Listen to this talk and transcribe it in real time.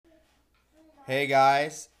Hey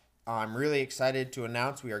guys, I'm really excited to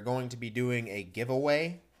announce we are going to be doing a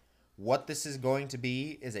giveaway. What this is going to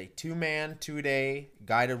be is a 2-man, 2-day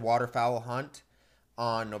guided waterfowl hunt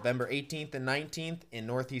on November 18th and 19th in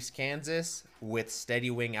Northeast Kansas with Steady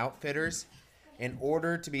Wing Outfitters. In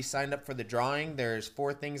order to be signed up for the drawing, there's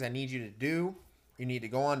 4 things I need you to do. You need to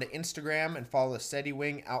go on to Instagram and follow the Steady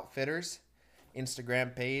Wing Outfitters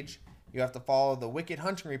Instagram page. You have to follow the Wicked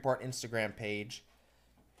Hunting Report Instagram page.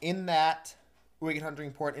 In that Wicked Hunting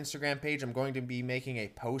Report Instagram page, I'm going to be making a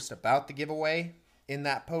post about the giveaway. In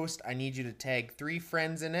that post, I need you to tag 3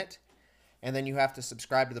 friends in it, and then you have to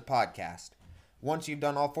subscribe to the podcast. Once you've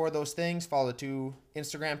done all 4 of those things, follow the 2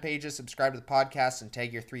 Instagram pages, subscribe to the podcast, and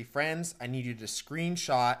tag your 3 friends. I need you to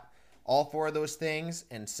screenshot all 4 of those things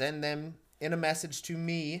and send them in a message to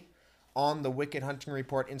me on the Wicked Hunting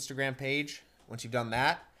Report Instagram page. Once you've done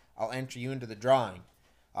that, I'll enter you into the drawing.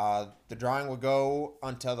 The drawing will go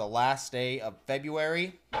until the last day of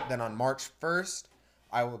February. Then on March 1st,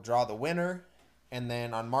 I will draw the winner. And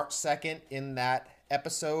then on March 2nd, in that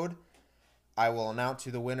episode, I will announce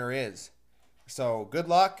who the winner is. So good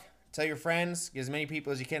luck. Tell your friends. Get as many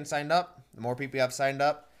people as you can signed up. The more people you have signed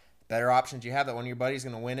up, the better options you have that one of your buddies is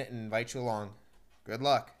going to win it and invite you along. Good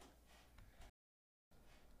luck.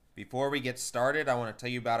 Before we get started, I want to tell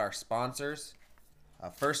you about our sponsors.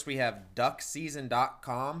 First, we have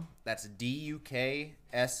duckseason.com. That's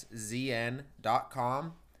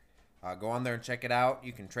DUKSZN.com. Go on there and check it out.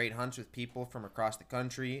 You can trade hunts with people from across the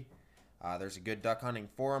country. There's a good duck hunting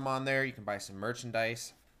forum on there. You can buy some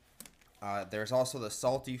merchandise. There's also the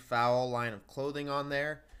Salty Fowl line of clothing on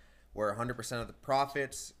there, where 100% of the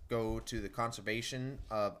profits go to the conservation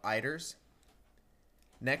of eiders.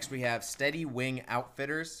 Next, we have Steady Wing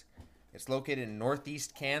Outfitters. It's located in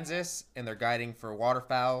Northeast Kansas, and they're guiding for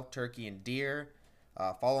waterfowl, turkey, and deer.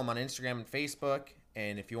 Follow them on Instagram and Facebook.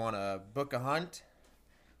 And if you want to book a hunt,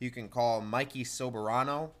 you can call Mikey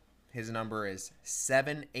Soberano. His number is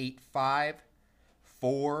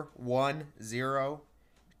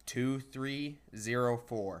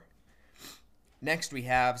 785-410-2304. Next, we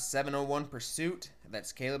have 701 Pursuit.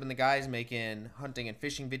 That's Caleb and the guys making hunting and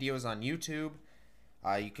fishing videos on YouTube.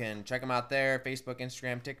 You can check them out there, Facebook,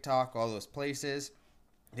 Instagram, TikTok, all those places.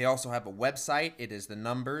 They also have a website. It is the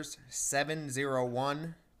numbers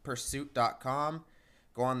 701pursuit.com.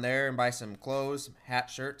 Go on there and buy some clothes, hat,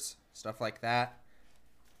 shirts, stuff like that.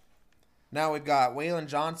 Now we've got Waylon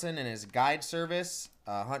Johnson and his guide service,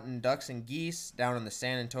 hunting ducks and geese down in the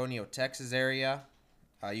San Antonio, Texas area.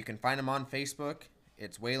 You can find him on Facebook.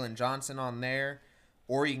 It's Waylon Johnson on there.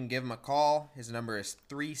 Or you can give him a call. His number is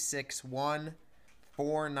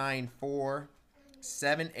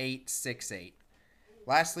 361-494-7868.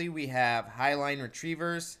 Lastly, we have Highline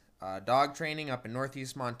Retrievers, dog training up in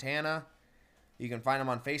Northeast Montana. You can find them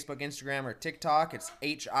on Facebook, Instagram, or TikTok. It's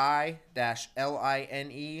HI-LINE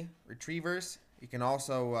Retrievers. You can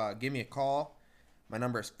also give me a call. My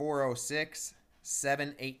number is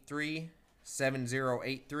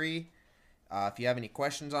 406-783-7083. If you have any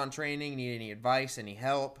questions on training, need any advice, any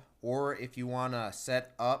help, or if you want to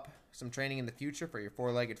set up some training in the future for your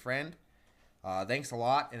 4-legged friend, thanks a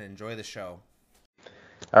lot and enjoy the show.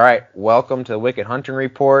 All right, welcome to the Wicked Hunting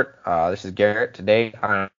Report. This is Garrett. Today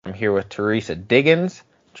I'm here with Theresa Dighans.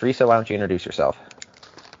 Theresa, why don't you introduce yourself?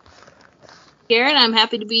 Garrett, I'm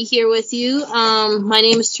happy to be here with you. My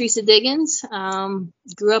name is Theresa Dighans.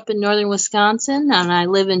 Grew up in northern Wisconsin, and I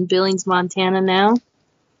live in Billings, Montana now.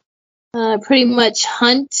 Pretty much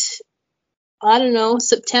hunt,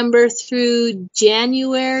 September through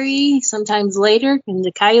January, sometimes later in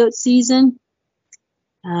the coyote season.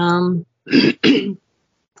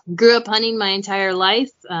 Grew up hunting my entire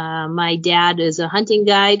life. My dad is a hunting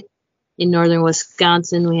guide in northern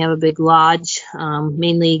Wisconsin. We have a big lodge,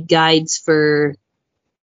 mainly guides for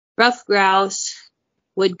ruffed grouse,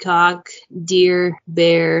 woodcock, deer,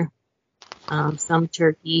 bear, some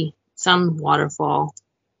turkey, some waterfowl.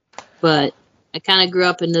 But I kind of grew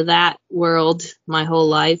up into that world my whole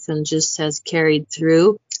life and just has carried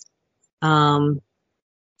through. So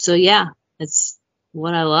yeah, it's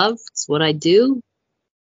what I love. It's what I do.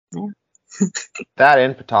 Yeah. That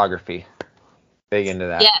and photography. Big into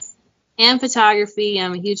that. Yes, and photography.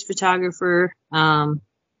 I'm a huge photographer. I've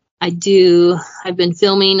been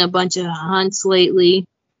filming a bunch of hunts lately,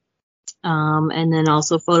 and then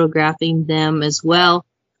also photographing them as well.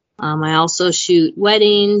 I also shoot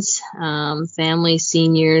weddings, family,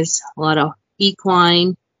 seniors, a lot of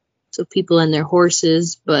equine, so people and their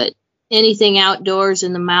horses, but anything outdoors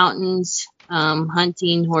in the mountains,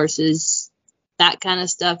 hunting, horses, that kind of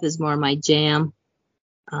stuff is more my jam.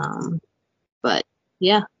 But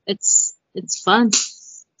yeah, it's fun.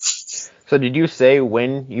 So did you say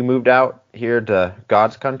when you moved out here to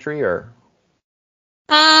God's country, or?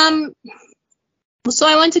 Um, so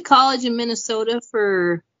I went to college in Minnesota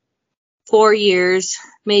for 4 years,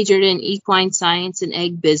 majored in equine science and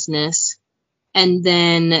egg business, and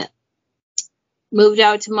then moved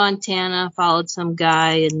out to Montana, followed some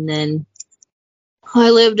guy, and then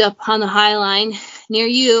I lived up on the High Line near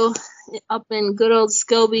you, up in good old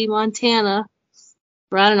Scobie, Montana,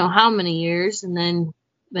 for I don't know how many years, and then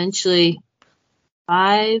eventually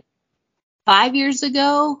 5 years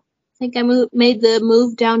ago, I think I made the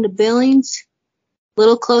move down to Billings, a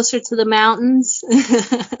little closer to the mountains.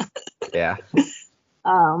 Yeah.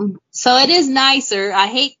 So it is nicer. I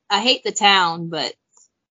hate the town, but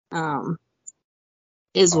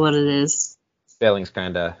is what it is. Billings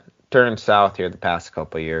kind of turned south here the past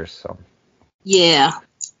couple of years, so. Yeah.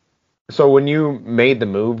 So when you made the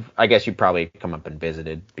move, I guess you probably come up and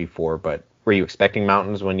visited before, but were you expecting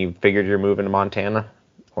mountains when you figured you're moving to Montana?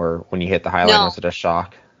 Or when you hit the Highline, No. was it a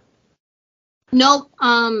shock? Nope.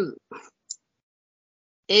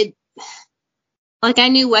 It like I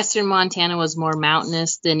knew Western Montana was more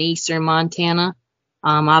mountainous than Eastern Montana.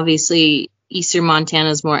 Obviously Eastern Montana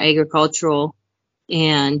is more agricultural,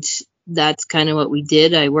 and that's kind of what we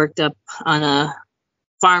did. I worked up on a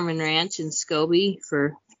farm and ranch in Scobie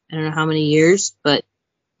for I don't know how many years, but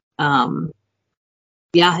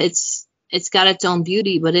yeah, it's got its own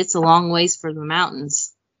beauty, but it's a long ways for the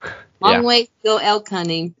mountains. Long way to go elk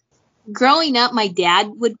hunting. Growing up, my dad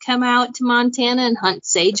would come out to Montana and hunt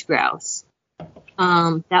sage grouse.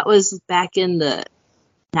 That was back in the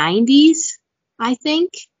 90s, I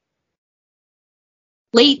think.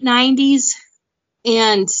 Late 90s.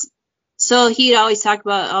 And so he'd always talk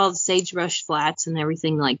about all the sagebrush flats and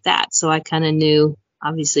everything like that. So I kind of knew,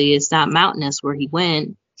 obviously, it's not mountainous where he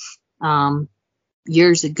went.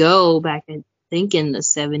 Years ago, back I think in the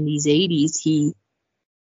 70s, 80s, he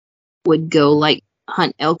would go like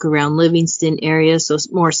hunt elk around Livingston area, so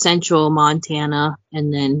more central Montana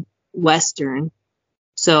and then western.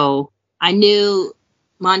 So I knew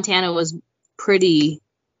Montana was pretty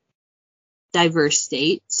diverse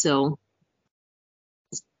state, so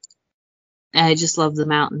I just love the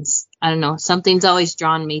mountains. I don't know, something's always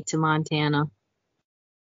drawn me to Montana.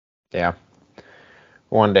 Yeah.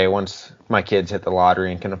 One day, once my kids hit the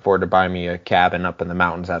lottery and can afford to buy me a cabin up in the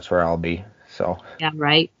mountains, that's where I'll be. So. Yeah,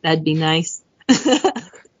 right. That'd be nice.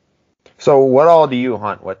 So what all do you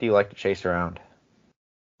hunt? What do you like to chase around?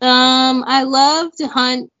 I love to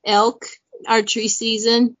hunt elk archery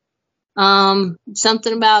season.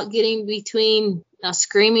 Something about getting between a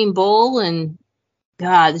screaming bull and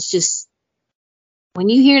God, it's just when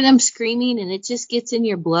you hear them screaming and it just gets in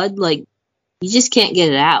your blood, like you just can't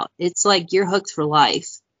get it out. It's like you're hooked for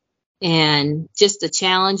life. And just the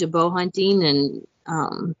challenge of bow hunting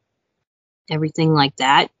and everything like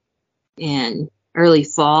that. And early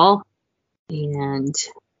fall. And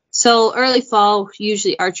so early fall,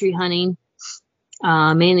 usually archery hunting,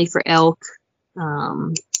 mainly for elk.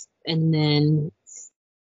 And then,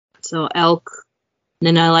 so elk.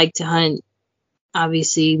 Then I like to hunt,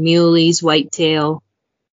 obviously, muleys, whitetail,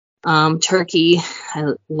 turkey.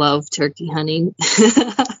 I love turkey hunting.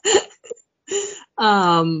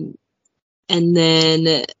 And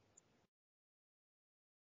then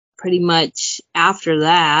pretty much after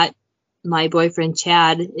that, my boyfriend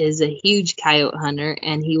Chad is a huge coyote hunter,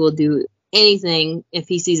 and he will do anything if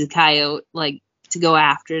he sees a coyote, like to go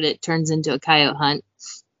after it. It turns into a coyote hunt.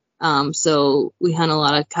 So we hunt a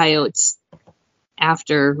lot of coyotes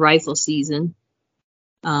after rifle season.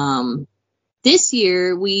 This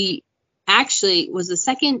year we actually was the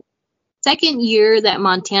second year that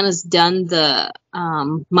Montana's done the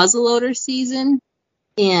muzzleloader season,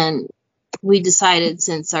 and we decided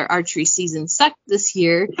since our archery season sucked this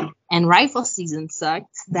year and rifle season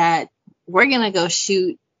sucked that we're going to go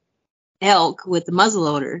shoot elk with the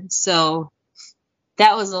muzzleloader. So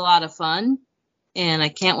that was a lot of fun, and I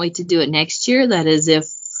can't wait to do it next year. That is if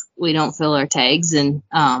we don't fill our tags in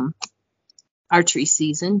archery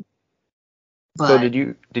season. But, so did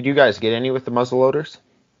you guys get any with the muzzleloaders?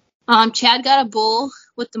 Chad got a bull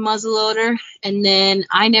with the muzzleloader, and then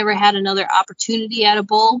I never had another opportunity at a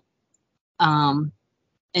bull. And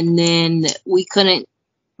then we couldn't,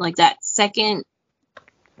 like that second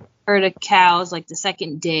herd of cows, like the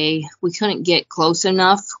second day, we couldn't get close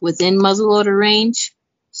enough within muzzleloader range.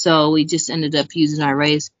 So we just ended up using our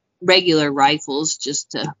regular rifles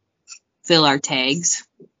just to fill our tags.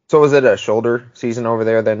 So was it a shoulder season over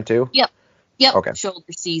there then too? Yep. Okay.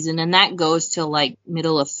 Shoulder season. And that goes till like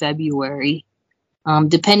middle of February,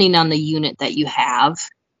 depending on the unit that you have.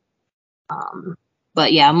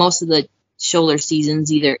 But yeah, most of the shoulder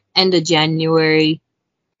seasons, either end of January,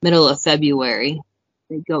 middle of February,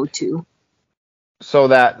 they go to. So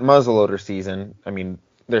that muzzleloader season, I mean,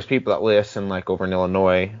 there's people that listen like over in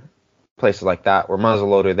Illinois, places like that, where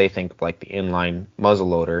muzzleloader, they think of like the inline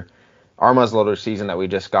muzzleloader. Our muzzleloader season that we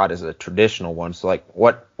just got is a traditional one. So like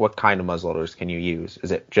what kind of muzzleloaders can you use?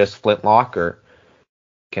 Is it just flintlock, or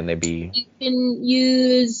can they be? You can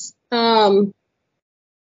use flintlock.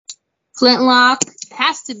 It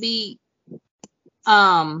has to be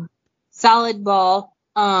solid ball.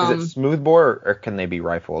 Is it smoothbore, or can they be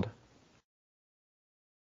rifled?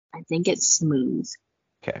 I think it's smooth.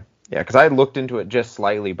 Okay. Yeah, because I looked into it just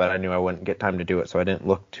slightly, but I knew I wouldn't get time to do it, so I didn't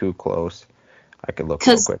look too close. I could look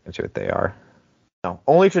real quick and see what they are. No,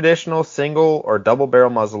 only traditional single or double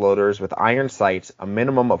barrel muzzleloaders with iron sights, a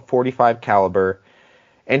minimum of .45 caliber,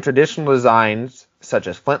 and traditional designs such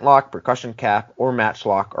as flintlock, percussion cap, or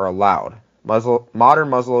matchlock are allowed. Modern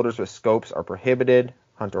muzzleloaders with scopes are prohibited.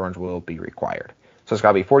 Hunter orange will be required. So it's got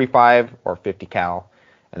to be 45 or 50 cal,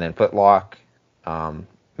 and then flintlock,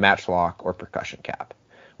 matchlock, or percussion cap.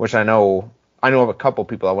 Which I know of a couple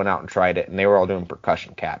people that went out and tried it, and they were all doing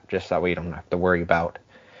percussion cap, just that way you don't have to worry about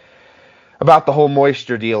the whole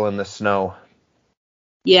moisture deal in the snow.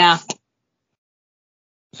 Yeah.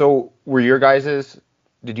 So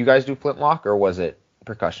did you guys do flintlock, or was it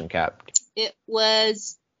percussion cap? It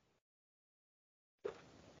was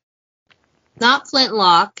not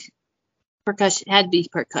flintlock. Percussion had to be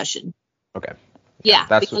percussion. Okay. Yeah,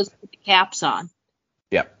 because the cap's on.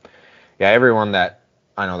 Yep. Yeah, everyone that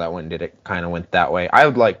I know that went and did it kind of went that way. I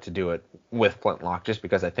would like to do it with flintlock just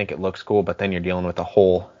because I think it looks cool, but then you're dealing with a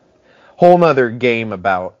whole nother game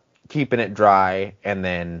about keeping it dry, and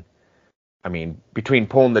then, I mean, between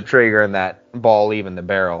pulling the trigger and that ball leaving the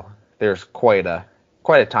barrel, there's quite a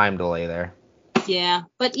time delay there. Yeah,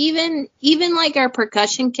 but even like our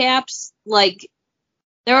percussion caps, like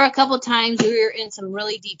there were a couple times we were in some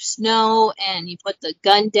really deep snow, and you put the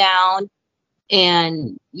gun down,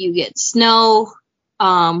 and you get snow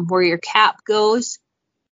where your cap goes,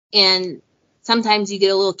 and sometimes you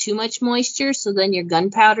get a little too much moisture, so then your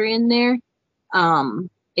gunpowder in there,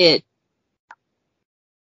 it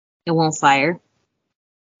won't fire.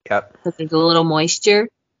 Yep. Because there's a little moisture.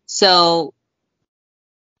 So,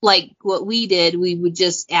 like what we did, we would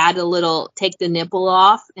just take the nipple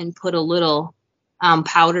off and put a little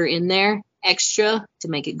powder in there extra to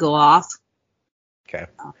make it go off. Okay.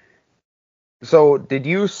 So, did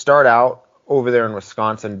you start out over there in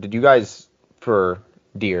Wisconsin? Did you guys, for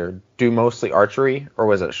deer, do mostly archery, or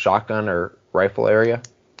was it a shotgun or rifle area?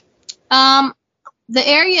 The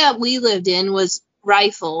area we lived in was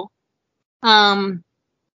rifle.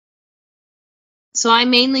 So I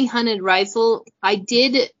mainly hunted rifle. I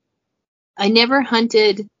never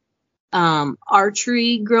hunted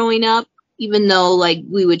archery growing up, even though like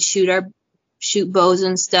we would shoot bows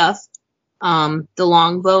and stuff. The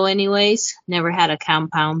long bow anyways. Never had a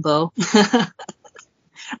compound bow.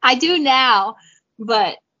 I do now,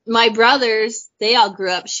 but my brothers, they all grew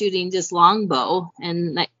up shooting just longbow,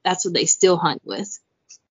 and that's what they still hunt with.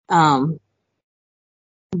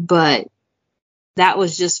 But that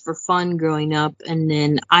was just for fun growing up, and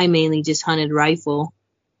then I mainly just hunted rifle.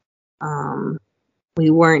 We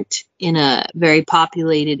weren't in a very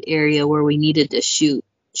populated area where we needed to shoot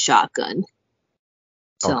shotgun.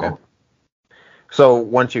 So. Okay. So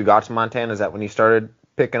once you got to Montana, is that when you started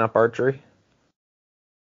picking up archery?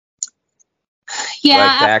 Yeah.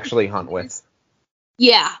 Like to actually hunt with?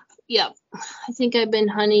 Yeah. Yep. I think I've been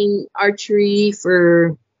hunting archery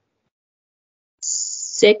for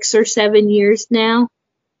 6 or 7 years now.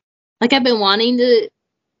 Like I've been wanting to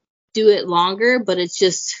do it longer, but it's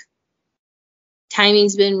just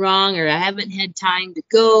timing's been wrong, or I haven't had time to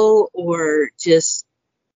go, or just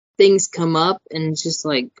things come up, and it's just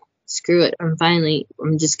like, screw it.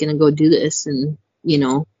 I'm just going to go do this and,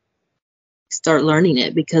 start learning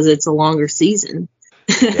it because it's a longer season.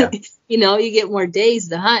 Yeah. You get more days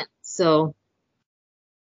to hunt. So,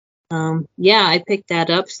 I picked that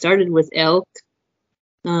up, started with elk.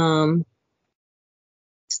 You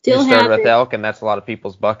started with elk, and that's a lot of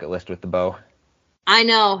people's bucket list with the bow. I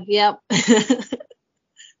know. Yep.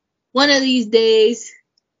 One of these days,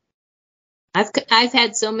 I've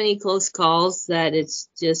had so many close calls that it's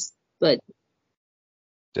just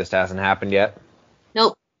hasn't happened yet.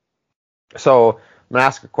 Nope. So I'm gonna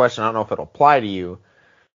ask a question. I don't know if it'll apply to you,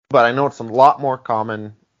 but I know it's a lot more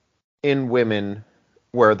common in women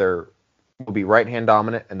where there will be right hand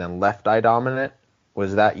dominant and then left eye dominant.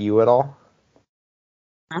 Was that you at all?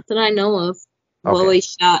 Not that I know of. I've always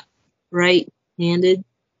shot right-handed.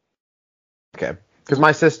 Okay. Because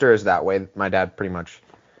my sister is that way. My dad pretty much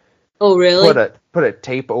Oh, really? Put a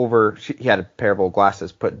tape over. He had a pair of old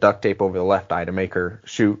glasses. Put duct tape over the left eye to make her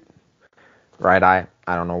shoot right eye.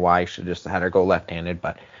 I don't know why. He should just had her go left-handed.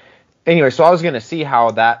 But anyway, so I was gonna see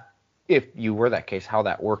how that, if you were that case, how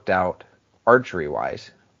that worked out archery wise.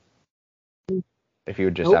 If you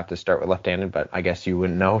would just Nope. have to start with left-handed, but I guess you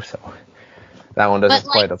wouldn't know. So that one But doesn't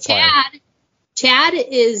like quite apply. Chad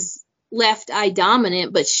is left eye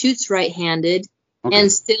dominant, but shoots right-handed, Okay.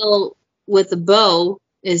 and still with a bow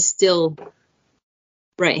is still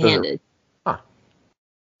right-handed. Huh.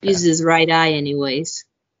 Okay. Uses his right eye anyways.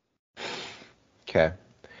 Okay.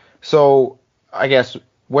 So I guess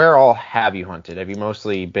where all have you hunted? Have you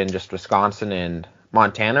mostly been just Wisconsin and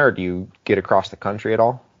Montana, or do you get across the country at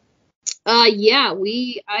all? Yeah,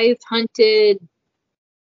 I've hunted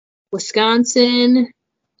Wisconsin,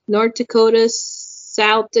 North Dakota,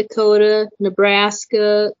 South Dakota,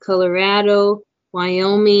 Nebraska, Colorado,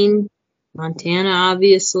 Wyoming, Montana,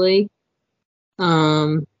 obviously.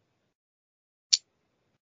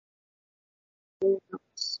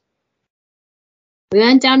 We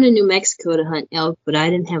went down to New Mexico to hunt elk, but I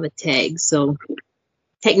didn't have a tag, so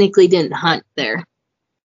technically didn't hunt there.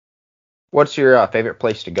 What's your favorite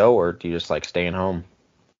place to go, or do you just like staying home?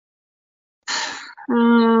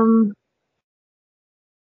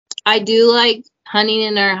 I do like hunting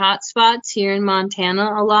in our hot spots here in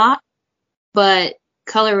Montana a lot, but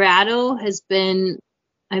Colorado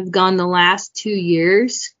I've gone the last 2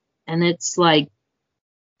 years, and it's like,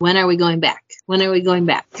 when are we going back? When are we going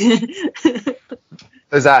back?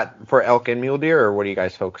 Is that for elk and mule deer, or what do you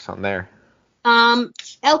guys focus on there?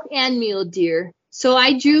 Elk and mule deer. So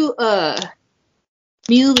I drew a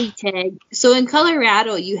muley tag. So in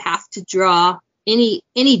Colorado, you have to draw any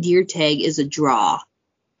deer tag is a draw.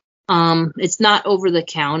 It's not over the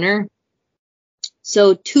counter.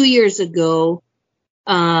 So 2 years ago,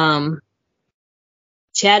 Chad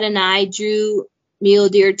and I drew mule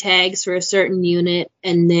deer tags for a certain unit,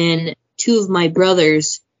 and then 2 of my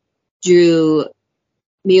brothers drew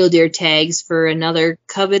mule deer tags for another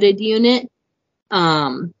coveted unit.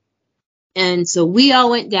 And so we all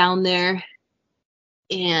went down there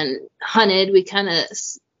and hunted. We kind of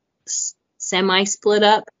semi split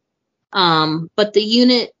up. But the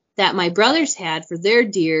unit that my brothers had for their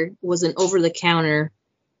deer was an over the counter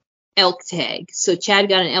elk tag. So Chad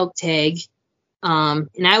got an elk tag. And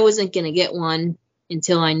I wasn't going to get one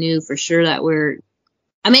until I knew for sure that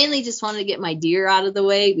I mainly just wanted to get my deer out of the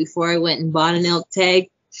way before I went and bought an elk tag.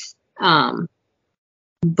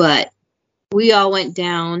 But we all went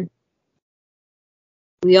down.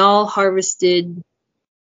 We all harvested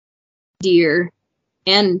deer,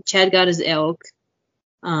 and Chad got his elk.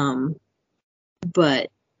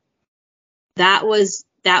 But that was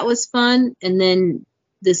fun. And then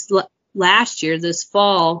this last year, this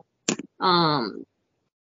fall,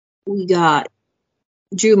 we drew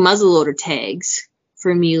muzzleloader tags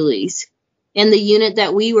for muleys. And the unit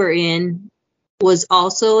that we were in was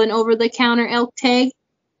also an over-the-counter elk tag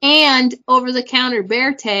and over-the-counter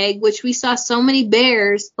bear tag, which we saw so many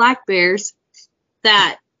bears, black bears,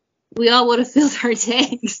 that we all would have filled our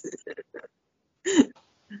tags.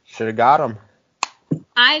 Should have got them.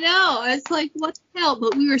 I know. It's like, what the hell?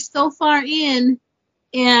 But we were so far in,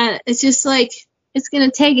 and it's just like, it's going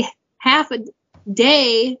to take half a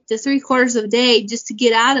day to 3/4 of a day just to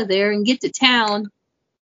get out of there and get to town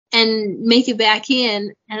and make it back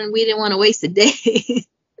in, and we didn't want to waste a day.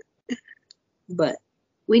 But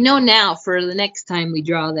we know now for the next time we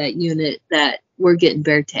draw that unit that we're getting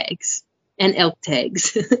bear tags and elk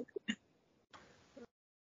tags.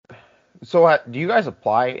 So do you guys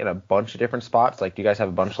apply in a bunch of different spots? Like, do you guys have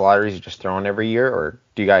a bunch of lotteries you just throw in every year, or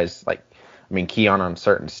do you guys key on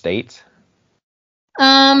certain states?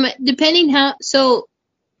 Depending so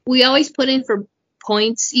we always put in for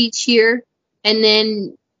points each year, and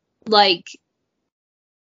then like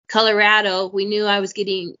Colorado, we knew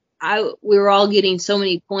we were all getting so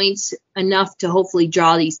many points enough to hopefully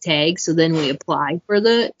draw these tags. So then we apply for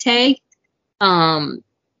the tag.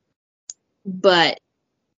 But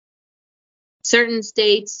certain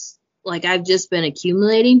states, like I've just been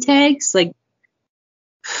accumulating tags. Like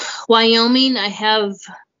Wyoming, I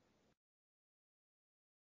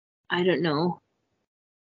don't know.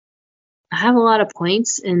 I have a lot of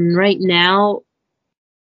points, and right now,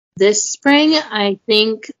 this spring, I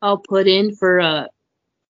think I'll put in for a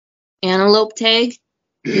antelope tag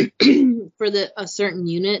for a certain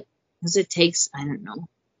unit, because it takes, I don't know,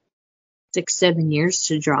 6-7 years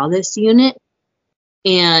to draw this unit.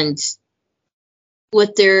 And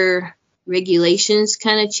with their regulations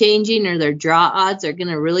kind of changing, or their draw odds are going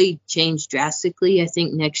to really change drastically, I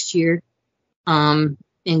think, next year, and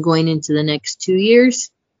going into the next 2 years.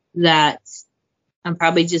 that I'm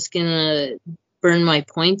probably just going to burn my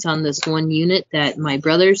points on this one unit that my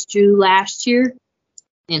brothers drew last year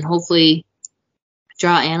and hopefully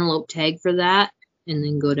draw antelope tag for that and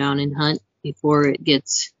then go down and hunt before it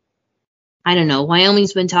gets, I don't know.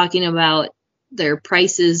 Wyoming's been talking about their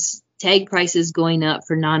prices, tag prices going up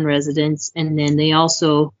for non-residents. And then they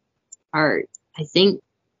also are, I think,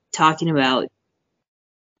 talking about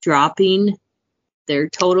dropping their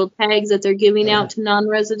total tags that they're giving out to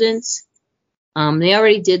non-residents. They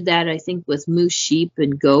already did that, I think, with moose, sheep,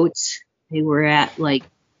 and goats. They were at like,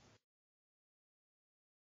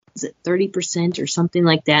 is it 30% or something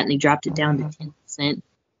like that, and they dropped it down to 10%.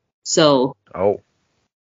 So,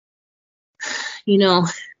 you know,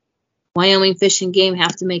 Wyoming Fish and Game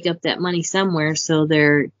have to make up that money somewhere, so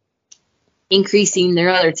they're increasing their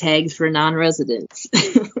other tags for non-residents.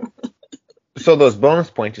 So those bonus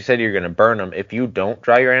points, you said you're going to burn them. If you don't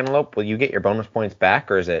draw your antelope, will you get your bonus points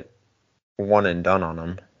back, or is it one and done on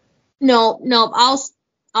them? No,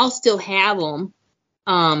 I'll still have them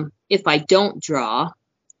if I don't draw,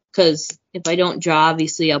 because if I don't draw,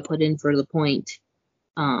 obviously I'll put in for the point,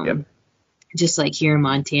 just like here in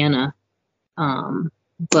Montana.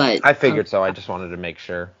 But I figured so. I just wanted to make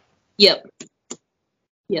sure. Yep.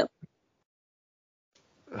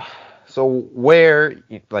 So where,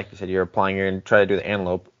 like you said, you're applying, you're going to try to do the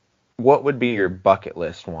antelope. What would be your bucket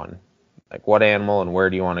list one? Like what animal and where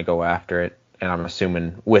do you want to go after it? And I'm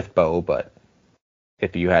assuming with bow, but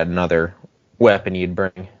if you had another weapon you'd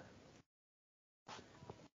bring.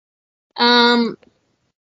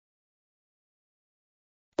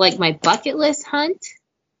 Like my bucket list hunt?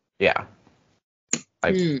 Yeah.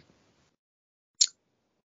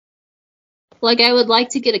 Like I would like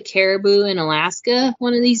to get a caribou in Alaska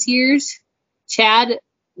one of these years. Chad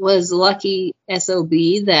was lucky SOB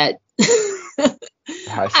that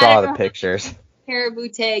I saw the pictures. Caribou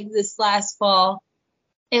tag this last fall.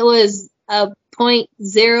 It was a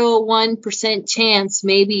 0.01% chance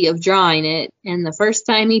maybe of drawing it, and the first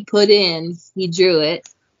time he put in, he drew it.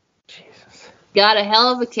 Jesus. Got a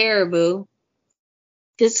hell of a caribou.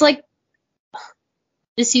 It's like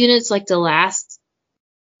this unit's like the last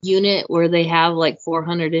unit where they have like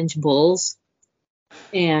 400-inch bulls,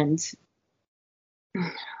 and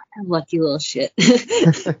lucky little shit.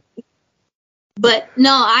 But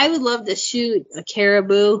no, I would love to shoot a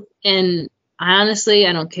caribou, and honestly,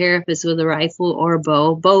 I don't care if it's with a rifle or a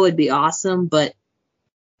bow. Bow would be awesome, but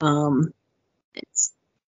it's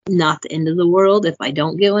not the end of the world if I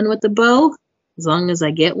don't get one with the bow, as long as I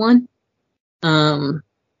get one.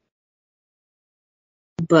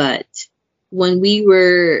 But when we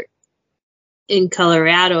were in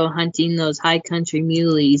Colorado hunting those high country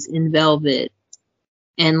muleys in velvet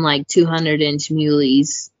and like 200-inch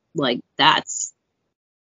muleys, like that's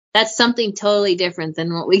something totally different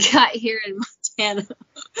than what we got here in Montana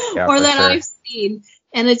or that sure. I've seen.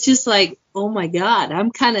 And it's just like, oh my God,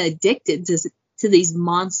 I'm kind of addicted to these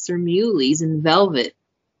monster muleys in velvet.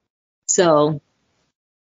 So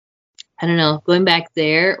I don't know, going back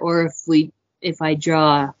there, or if I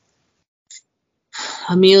draw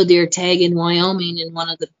a mule deer tag in Wyoming in one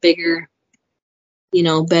of the bigger,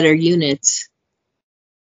 better units.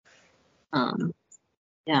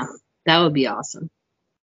 Yeah, that would be awesome.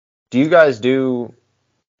 Do you guys do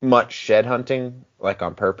much shed hunting, like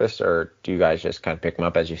on purpose, or do you guys just kind of pick them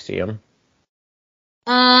up as you see them?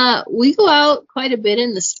 We go out quite a bit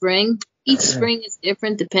in the spring. Each spring is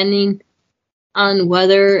different depending on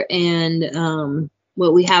weather and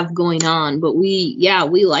what we have going on. But we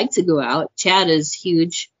like to go out. Chad is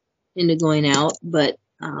huge into going out, but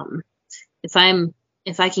if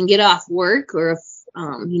I can get off work or if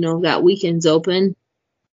got weekends open,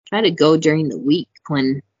 try to go during the week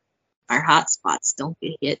when our hot spots don't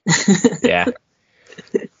get hit. Yeah.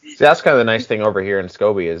 See, that's kind of the nice thing over here in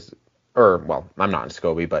Scobie is, I'm not in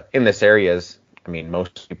Scobie, but in this area is,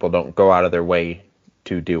 most people don't go out of their way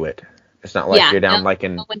to do it. It's not like you're down like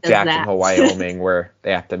in Jackson Hole, Wyoming, where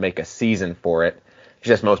they have to make a season for it. It's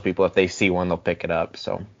just most people, if they see one, they'll pick it up.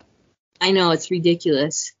 So I know it's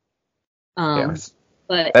ridiculous. But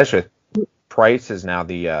especially Price is now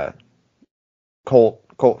the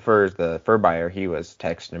Colt Furs, the fur buyer. He was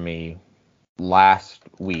texting me last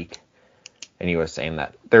week, and he was saying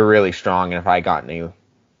that they're really strong, and if I got any,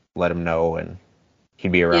 let him know, and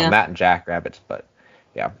he'd be around that and jackrabbits. But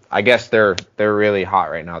yeah, I guess they're really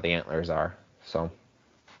hot right now. The antlers are. So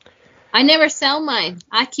I never sell mine.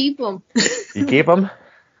 I keep them. You keep them?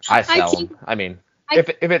 I sell them. If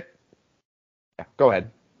it, go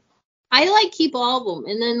ahead. I keep all of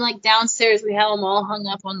them, and then downstairs we have them all hung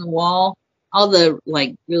up on the wall. All the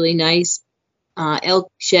really nice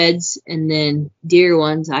elk sheds, and then deer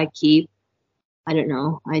ones I keep. I don't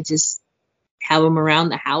know. I just have them around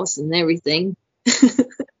the house and everything.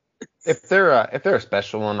 If they're a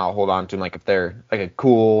special one, I'll hold on to them. Like if they're like a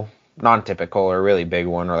cool, non-typical or really big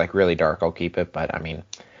one or like really dark, I'll keep it. But I mean,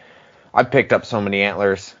 I've picked up so many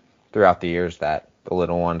antlers throughout the years that the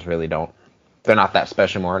little ones really don't. They're not that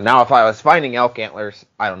special anymore. Now, if I was finding elk antlers,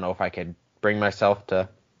 I don't know if I could bring myself to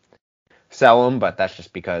sell them, but that's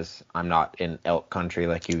just because I'm not in elk country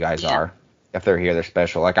like you guys are. If they're here, they're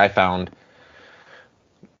special. Like I found,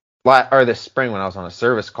 or this spring when I was on a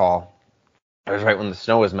service call, it was right when the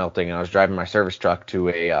snow was melting, and I was driving my service truck to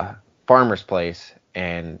a farmer's place,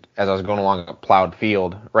 and as I was going along a plowed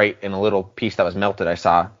field, right in a little piece that was melted, I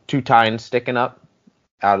saw two tines sticking up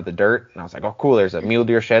out of the dirt, and I was like, oh, cool, there's a mule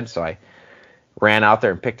deer shed, so I ran out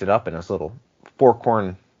there and picked it up, and it was a little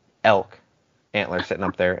fork-horn elk antler sitting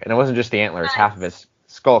up there, and it wasn't just the antler, it's half of his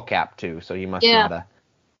skull cap, too, so he must not have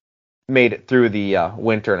made it through the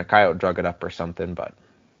winter and a coyote drug it up or something, but,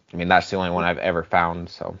 I mean, that's the only one I've ever found,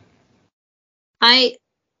 so. I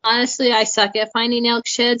suck at finding elk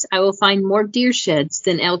sheds. I will find more deer sheds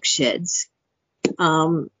than elk sheds.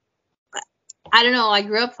 I don't know. I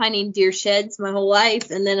grew up finding deer sheds my whole life,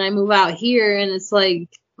 and then I move out here, and it's like,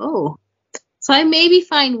 oh. So I maybe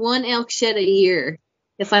find one elk shed a year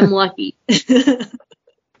if I'm lucky.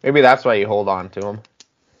 Maybe that's why you hold on to them.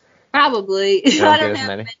 Probably. You don't get as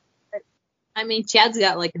many. I mean, Chad's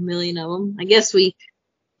got like 1 million of them. I guess we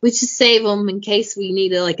should save them in case we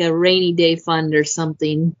need a rainy day fund or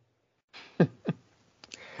something. I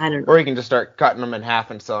don't know. Or you can just start cutting them in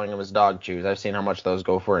half and selling them as dog chews. I've seen how much those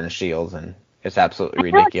go for in Shields, and it's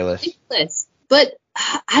absolutely ridiculous. But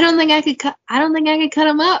I don't think I could cut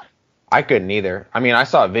them up. I couldn't either. I mean, I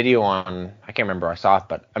saw a video on, I can't remember where I saw it,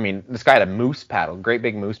 but I mean, this guy had a moose paddle, great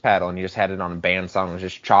big moose paddle, and he just had it on a bandsaw and was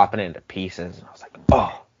just chopping it into pieces. And I was like,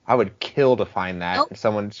 oh, I would kill to find that. Nope. And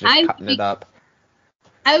someone's just cutting it up.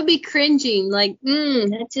 I would be cringing, like,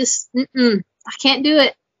 I can't do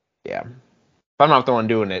it. Yeah. But I'm not the one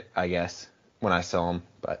doing it, I guess, when I sell them.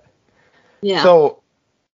 But yeah. So,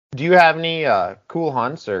 do you have any cool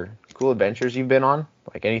hunts or cool adventures you've been on?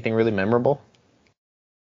 Like anything really memorable?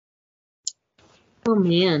 Oh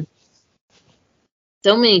man,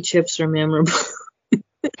 so many trips are memorable.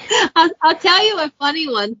 I'll tell you a funny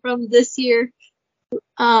one from this year.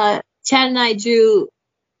 Chad and I drew.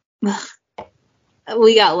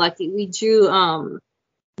 We got lucky. We drew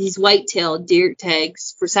these white-tailed deer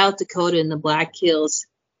tags for South Dakota in the Black Hills.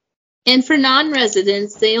 And for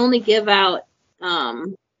non-residents, they only give out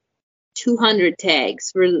 200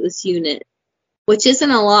 tags for this unit, which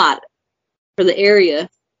isn't a lot for the area.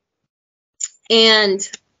 And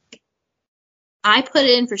I put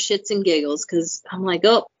it in for shits and giggles because I'm like,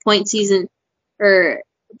 oh, point season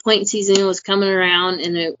was coming around,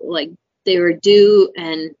 and they were due,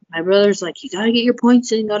 and my brother's like, you gotta get your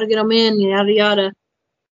points in, gotta get them in, yada yada.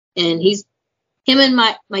 And him and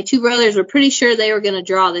my two brothers were pretty sure they were gonna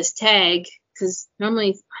draw this tag because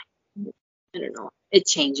normally, I don't know, it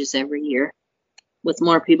changes every year with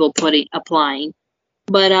more people applying.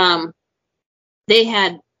 But they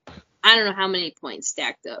had, I don't know how many points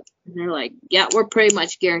stacked up. And they're like, yeah, we're pretty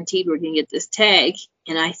much guaranteed we're going to get this tag.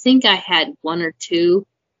 And I think I had one or two.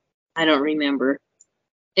 I don't remember.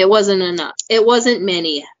 It wasn't enough. It wasn't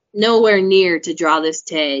many. Nowhere near to draw this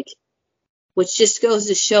tag, which just goes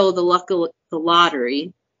to show the luck of the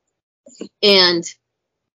lottery. And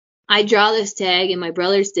I draw this tag, and my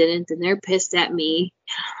brothers didn't, and they're pissed at me.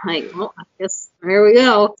 Like, well, I guess there we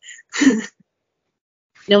go.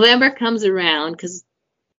 November comes around because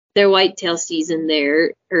their whitetail season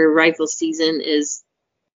there, or rifle season, is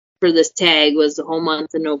for this tag was the whole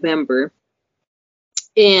month of November.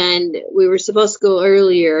 And we were supposed to go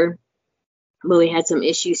earlier, but we had some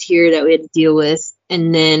issues here that we had to deal with.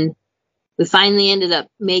 And then we finally ended up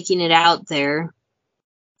making it out there,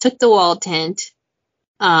 took the wall tent,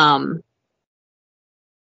 and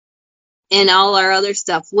all our other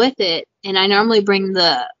stuff with it. And I normally bring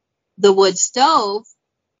the wood stove.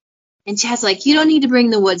 And Chad's like, you don't need to bring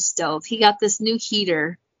the wood stove. He got this new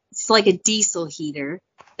heater. It's like a diesel heater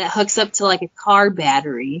that hooks up to like a car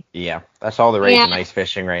battery. Yeah, that's all the rage in ice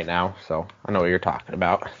fishing right now. So I know what you're talking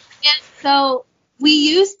about. And so we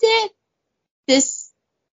used it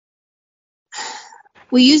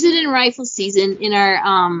in rifle season in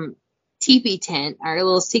our teepee tent, our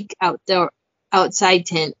little seek outside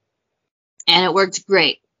tent, and it worked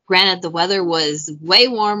great. Granted, the weather was way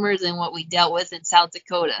warmer than what we dealt with in South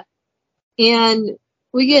Dakota. And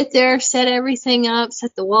we get there, set everything up,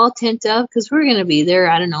 set the wall tent up, because we're going to be there,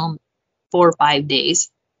 I don't know, 4 or 5 days.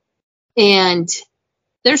 And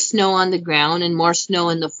there's snow on the ground and more snow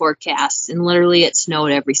in the forecast. And literally it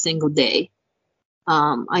snowed every single day.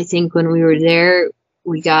 I think when we were there,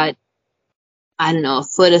 we got, I don't know, a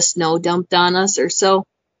foot of snow dumped on us or so.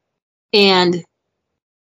 And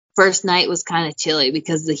first night was kind of chilly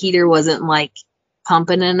because the heater wasn't like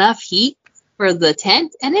pumping enough heat for the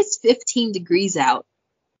tent. And it's 15 degrees out.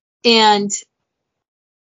 And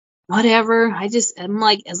whatever, I'm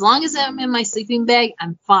like, as long as I'm in my sleeping bag,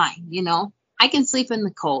 I'm fine, you know. I can sleep in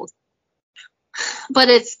the cold. But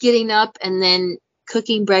it's getting up and then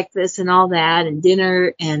cooking breakfast and all that and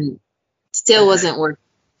dinner, and still wasn't working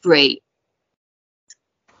great.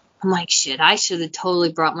 I'm like, shit, I should have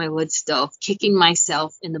totally brought my wood stove, kicking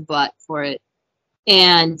myself in the butt for it.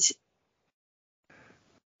 And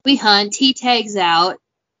we hunt, he tags out.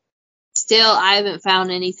 Still, I haven't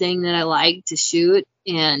found anything that I like to shoot.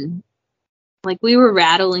 And like we were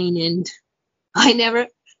rattling, and we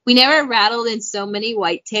never rattled in so many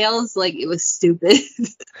whitetails. Like it was stupid.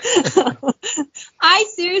 I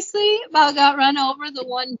seriously about got run over the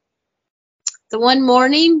one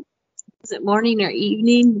morning. Was it morning or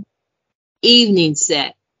evening? Evening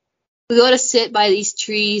set. We go to sit by these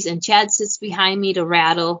trees, and Chad sits behind me to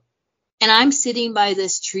rattle. And I'm sitting by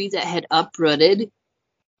this tree that had uprooted.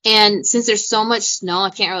 And since there's so much snow, I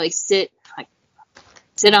can't really sit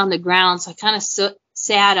on the ground. So I kind of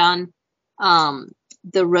sat on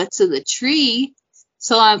the roots of the tree.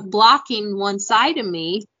 So I'm blocking one side of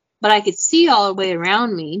me, but I could see all the way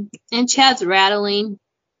around me. And Chad's rattling.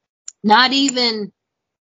 Not even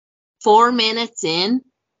 4 minutes in,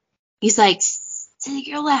 he's like, to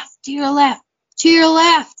your left, to your left, to your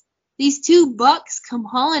left. These two bucks come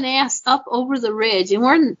hauling ass up over the ridge, and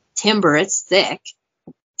we're in timber, it's thick.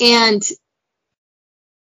 And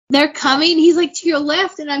they're coming, he's like, to your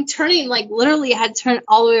left, and I'm turning, like literally I had to turn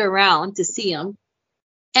all the way around to see him.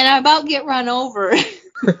 And I about get run over. Like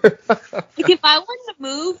if I wouldn't have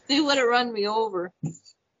moved, they would have run me over.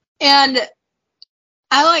 And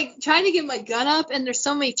I like trying to get my gun up, and there's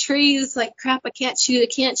so many trees, like crap, I can't shoot.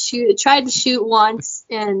 I tried to shoot once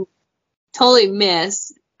and totally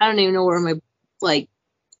missed. I don't even know where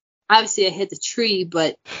obviously I hit the tree,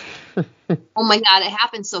 but oh my God, it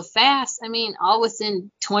happened so fast. I mean, all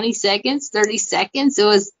within 20 seconds, 30 seconds, it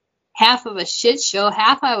was half of a shit show.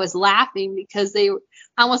 Half I was laughing because they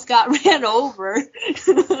almost got ran over.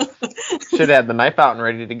 Should have had the knife out and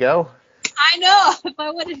ready to go. I know. If I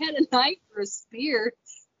would have had a knife or a spear,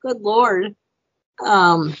 good Lord.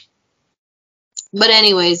 But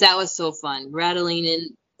anyways, that was so fun. Rattling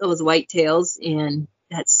in those whitetails, and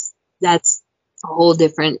that's a whole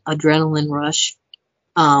different adrenaline rush.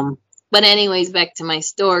 But anyways, back to my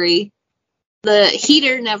story. The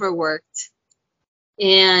heater never worked,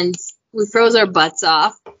 and we froze our butts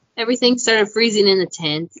off. Everything started freezing in the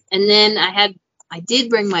tent, and then I did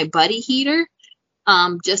bring my buddy heater,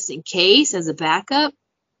 just in case as a backup,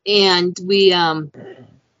 and we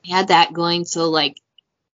had that going. So like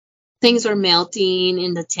things were melting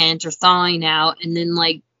in the tent or thawing out, and then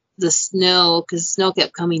like the snow, because the snow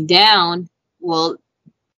kept coming down. Well,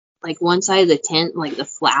 like one side of the tent, like the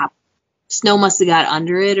flap, snow must have got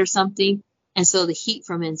under it or something. And so the heat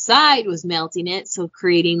from inside was melting it, so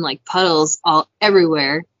creating like puddles all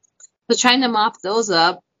everywhere. So trying to mop those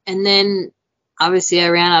up, and then obviously I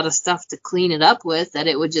ran out of stuff to clean it up with, that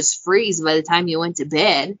it would just freeze by the time you went to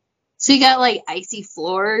bed. So you got like icy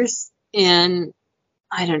floors, and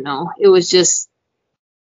I don't know, it was just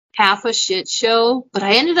half a shit show. But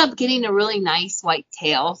I ended up getting a really nice white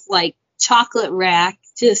tail, like chocolate rack,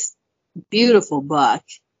 just beautiful buck.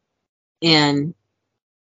 And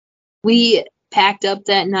we packed up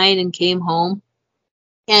that night and came home,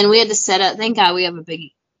 and we had to set up, thank God we have a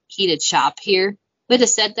big heated shop here. We had to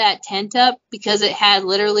set that tent up because it had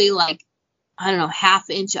literally like, I don't know,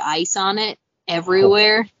 half-inch of ice on it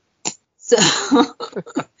everywhere. So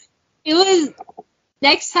it was,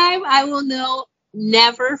 next time I will know,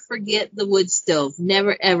 never forget the wood stove.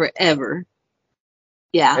 Never, ever, ever.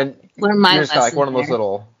 Yeah. And learn my you're just got like one of lesson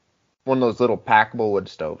those little packable wood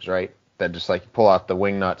stoves, right? That just like pull out the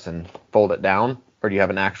wing nuts and fold it down, or do you have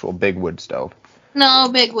an actual big wood stove? No,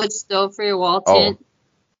 big wood stove for your wall tent. Oh.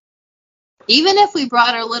 Even if we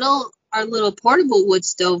brought our little portable wood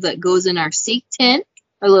stove that goes in our seek tent,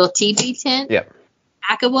 our little teepee tent, Yep.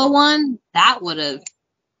 packable one, that would have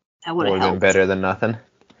helped. Been better than nothing.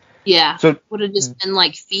 Yeah. So would have just been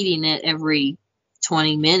like feeding it every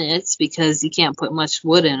 20 minutes because you can't put much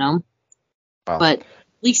wood in them. Well, but at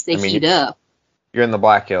least they heat up. You're in the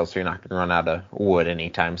Black Hills, so you're not going to run out of wood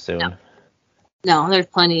anytime soon. No, there's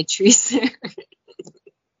plenty of trees there.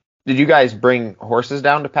 Did you guys bring horses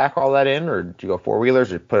down to pack all that in, or did you go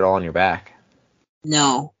four-wheelers, or put it all on your back?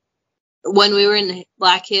 No. When we were in the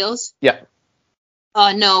Black Hills? Yeah.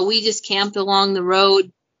 No, we just camped along the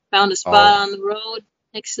road, found a spot on the road,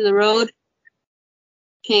 next to the road,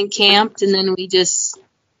 and camped, and then we just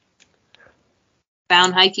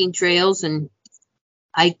found hiking trails and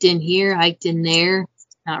hiked in here, hiked in there.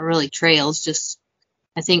 Not really trails, just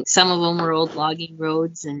I think some of them were old logging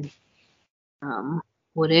roads and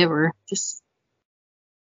whatever. Just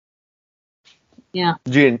yeah.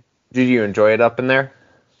 Did you enjoy it up in there?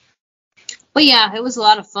 But yeah, it was a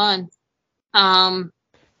lot of fun.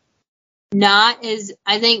 Not as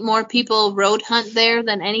I think more people road hunt there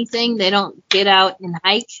than anything. They don't get out and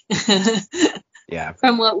hike. Yeah.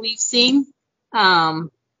 From what we've seen.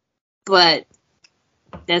 But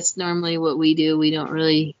that's normally what we do. We don't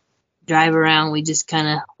really drive around. We just kind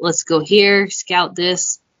of, let's go here, scout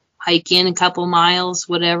this, hike in a couple miles,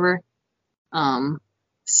 whatever.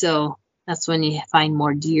 So that's when you find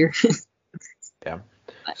more deer. Yeah.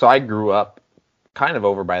 So I grew up kind of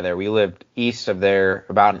over by there. We lived east of there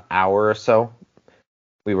about an hour or so.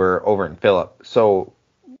 We were over in Phillip. So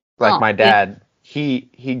like my dad, he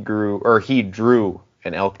drew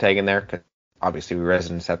an elk tag in there, because obviously we were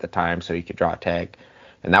residents at the time, so he could draw a tag.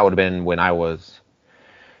 And that would have been when I was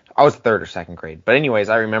third or second grade. But anyways,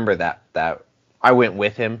 I remember that I went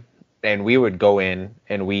with him, and we would go in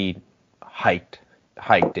and we hiked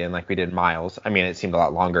in, like we did miles. I mean, it seemed a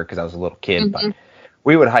lot longer because I was a little kid, but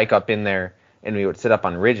we would hike up in there and we would sit up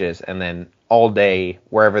on ridges, and then all day,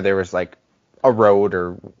 wherever there was like a road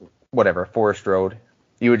or whatever, forest road,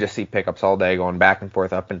 you would just see pickups all day going back and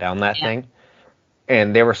forth up and down that thing.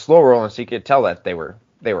 And they were slow rolling, so you could tell that they were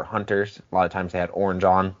hunters. A lot of times they had orange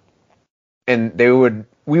on. And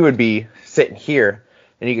we would be sitting here,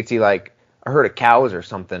 and you could see like a herd of cows or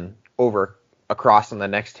something over across on the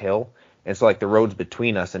next hill. And so like the road's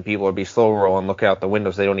between us, and people would be slow rolling, looking out the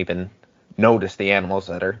windows. They don't even notice the animals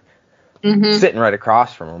that are sitting right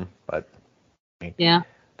across from them. But I mean,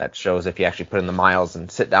 that shows if you actually put in the miles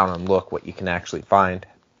and sit down and look what you can actually find.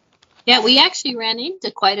 Yeah, we actually ran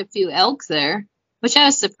into quite a few elk there, which I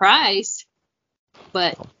was surprised.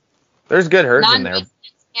 But there's good herds in there.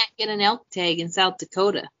 Can't get an elk tag in South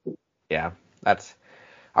Dakota. Yeah,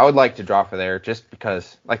 I would like to draw for there just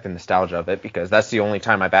because, like the nostalgia of it, because that's the only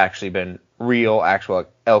time I've actually been actual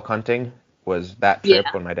elk hunting was that trip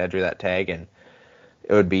when my dad drew that tag, and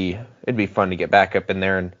it'd be fun to get back up in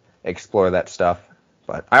there and explore that stuff.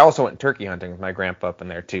 But I also went turkey hunting with my grandpa up in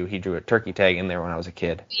there too. He drew a turkey tag in there when I was a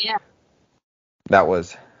kid. Yeah. That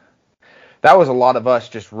was a lot of us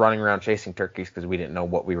just running around chasing turkeys because we didn't know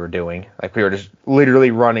what we were doing. Like we were just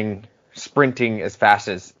literally running, sprinting as fast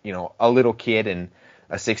as, a little kid and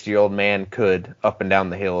a 60-year-old man could up and down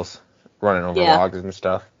the hills, running over logs and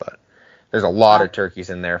stuff. But there's a lot of turkeys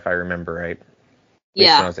in there, if I remember right. At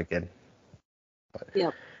least when I was a kid.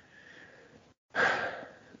 Yep.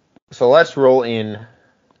 So let's roll in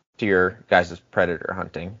to your guys' predator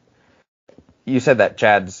hunting. You said that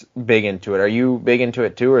Chad's big into it. Are you big into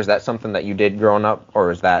it too, or is that something that you did growing up,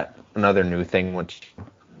 or is that another new thing once you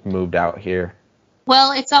moved out here?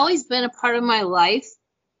 Well, it's always been a part of my life.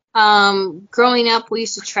 Growing up, we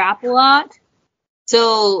used to trap a lot.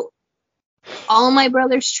 So all of my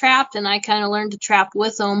brothers trapped, and I kind of learned to trap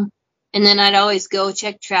with them. And then I'd always go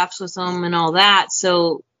check traps with them and all that.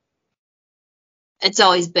 So it's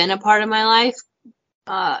always been a part of my life.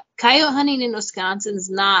 Coyote hunting in Wisconsin is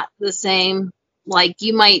not the same. Like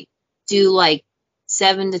you might do like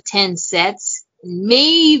 7 to 10 sets,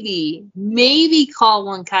 maybe call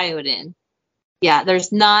one coyote in. Yeah,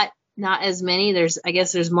 there's not as many. I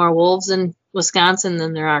guess there's more wolves in Wisconsin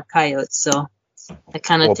than there are coyotes, so that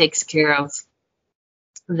kind of takes care of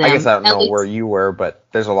them. I guess I don't know where you were, but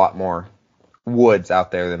there's a lot more woods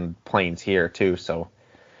out there than plains here too. So.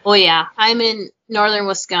 Oh yeah, I'm in northern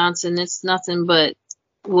Wisconsin. It's nothing but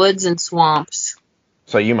woods and swamps.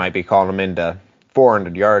 So you might be calling them into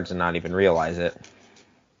 400 yards and not even realize it.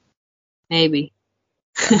 Maybe.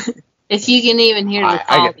 If you can even hear the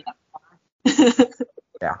call.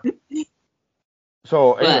 Yeah.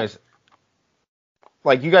 So anyways,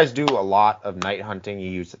 like you guys do a lot of night hunting.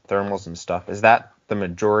 You use thermals and stuff. Is that the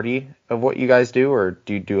majority of what you guys do, or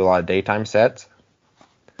do you do a lot of daytime sets?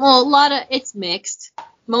 Well, it's mixed.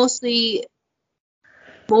 Mostly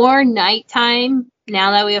more nighttime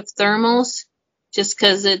now that we have thermals, just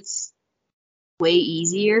because it's way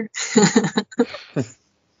easier.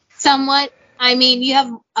 Somewhat. I mean, you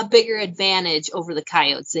have a bigger advantage over the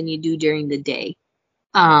coyotes than you do during the day.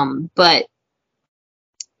 But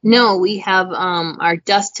no, we have our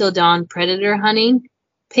Dusk Till Dawn predator hunting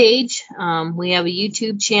page. We have a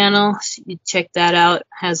YouTube channel. So you check that out. It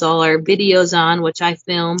has all our videos on, which I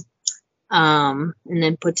film. and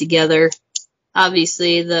then put together.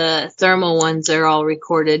 Obviously, the thermal ones are all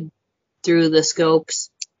recorded through the scopes.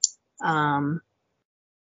 And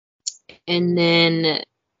then,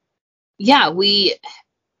 yeah, I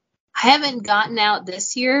haven't gotten out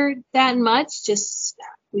this year that much. Just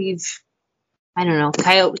I don't know,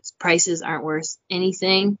 coyote prices aren't worth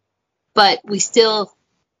anything, but we still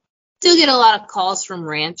get a lot of calls from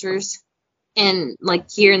ranchers. And like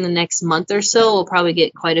here in the next month or so, we'll probably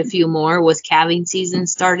get quite a few more with calving season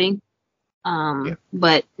starting.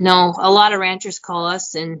 But no, a lot of ranchers call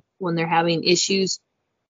us and when they're having issues.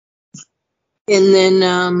 And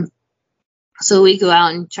then, so we go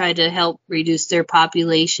out and try to help reduce their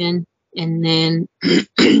population. And then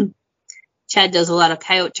Chad does a lot of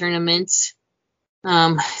coyote tournaments.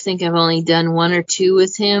 I think I've only done 1 or 2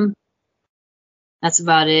 with him. That's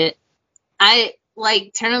about it. I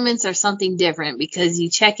like tournaments are something different because you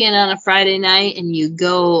check in on a Friday night and you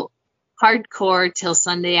go hardcore till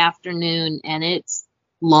Sunday afternoon, and it's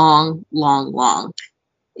long.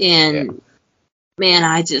 And man,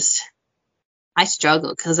 I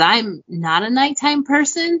struggle because I'm not a nighttime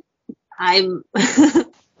person. I'm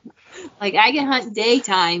like, I can hunt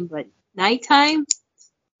daytime, but nighttime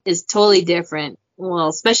is totally different. Well,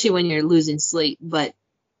 especially when you're losing sleep. But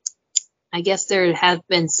I guess there have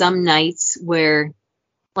been some nights where,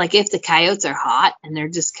 like, if the coyotes are hot and they're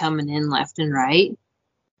just coming in left and right,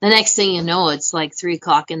 the next thing you know, it's like 3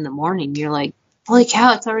 o'clock in the morning. You're like, holy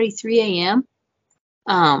cow, it's already 3 a.m.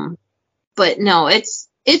 But no, it's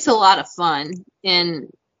a lot of fun.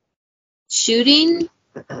 And shooting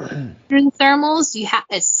through the thermals,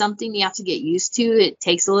 it's something you have to get used to. It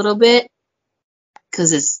takes a little bit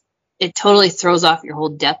because it totally throws off your whole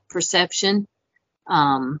depth perception.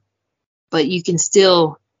 But you can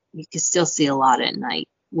still see a lot at night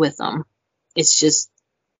with them. It's just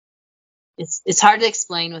it's hard to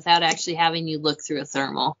explain without actually having you look through a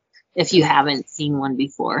thermal if you haven't seen one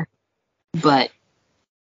before. But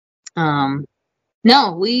no,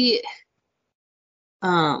 we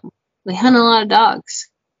hunt a lot of dogs,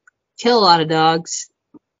 kill a lot of dogs.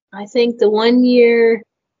 I think the one year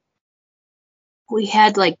we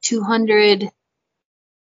had like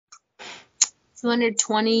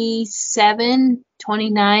 227,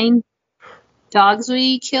 29 dogs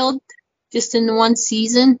we killed just in one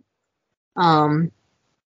season. Last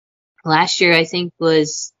year I think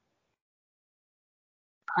was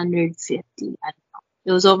 150. I don't know.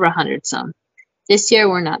 It was over 100 some. This year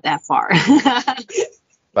we're not that far.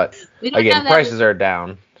 But again, prices are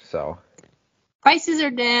down, so. Prices are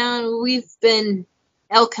down. We've been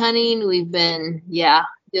elk hunting. We've been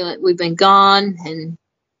gone, and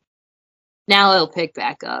now it'll pick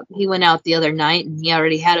back up. He went out the other night, and he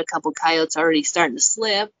already had a couple coyotes already starting to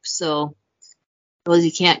slip, so those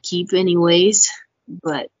he can't keep anyways.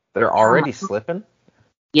 But they're already slipping?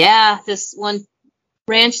 Yeah, this one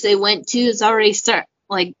ranch they went to is already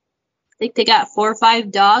I think they got 4 or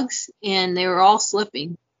 5 dogs, and they were all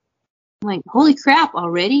slipping. I'm like, holy crap,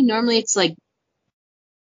 already? Normally it's like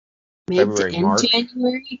mid February, to end March.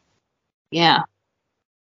 January. Yeah.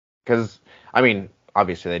 Because, I mean,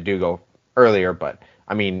 obviously they do go earlier, but,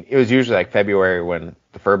 I mean, it was usually like February when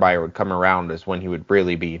the fur buyer would come around is when he would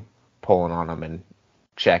really be pulling on them and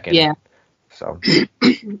checking. Yeah. So.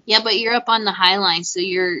 Yeah, but you're up on the high line, so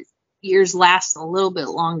your years last a little bit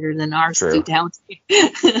longer than ours do down here.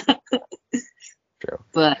 True.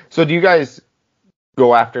 But so do you guys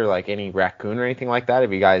go after like any raccoon or anything like that?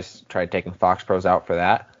 Have you guys tried taking Fox Pros out for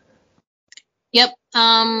that? Yep.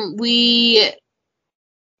 We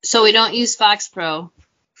don't use Fox Pro.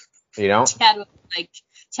 You don't?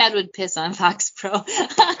 Chad would piss on Fox Pro.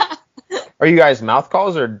 Are you guys mouth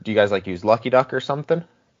calls or do you guys like use Lucky Duck or something?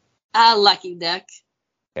 Lucky Duck.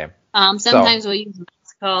 Okay. Sometimes we'll use mouth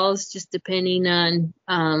calls just depending on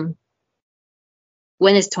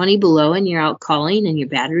when it's 20 below and you're out calling and your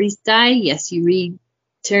batteries die. Yes, you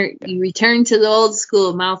return to the old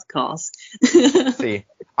school mouth calls. See,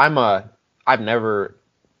 I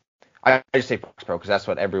just say Fox Pro because that's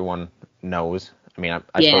what everyone knows. I mean, I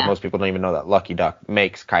suppose most people don't even know that Lucky Duck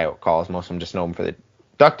makes coyote calls. Most of them just know them for the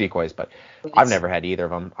duck decoys, but I've never had either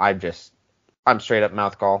of them. I'm straight up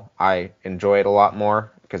mouth call. I enjoy it a lot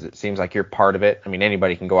more because it seems like you're part of it. I mean,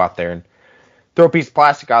 anybody can go out there and throw a piece of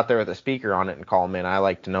plastic out there with a speaker on it and call them in. I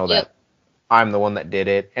like to know that I'm the one that did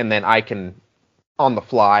it, and then I can, on the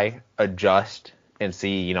fly, adjust and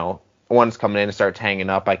see, one's coming in and starts hanging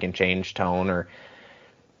up, I can change tone or.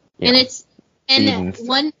 If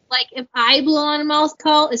I blow on a mouth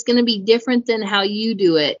call, it's going to be different than how you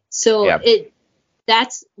do it. So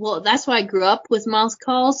that's why I grew up with mouth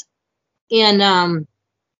calls and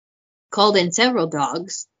called in several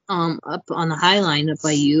dogs. up on the High Line up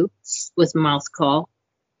by you with mouth call,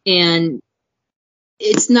 and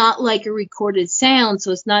it's not like a recorded sound,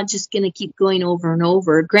 so it's not just going to keep going over and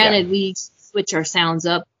over. Granted, we switch our sounds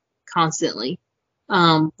up constantly,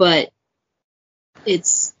 but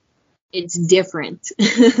it's different.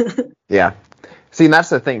 Yeah. See, and that's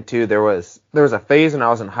the thing too. There was a phase when I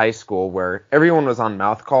was in high school where everyone was on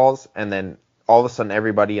mouth calls, and then all of a sudden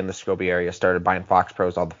everybody in the Scobie area started buying Fox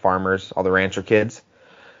Pros, all the farmers, all the rancher kids.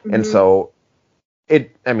 Mm-hmm. And so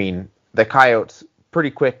the coyotes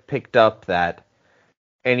pretty quick picked up that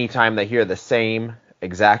anytime they hear the same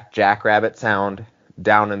exact jackrabbit sound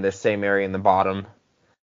down in this same area in the bottom,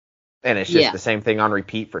 and it's just the same thing on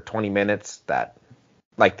repeat for 20 minutes, that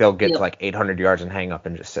like they'll get to like 800 yards and hang up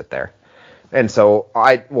and just sit there. And so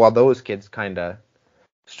while those kids kind of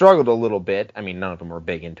struggled a little bit, I mean, none of them were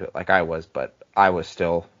big into it like I was, but I was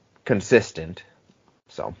still consistent.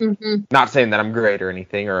 So not saying that I'm great or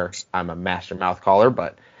anything, or I'm a master mouth caller,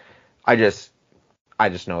 but I just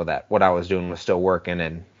know that what I was doing was still working,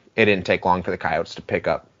 and it didn't take long for the coyotes to pick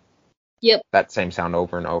up that same sound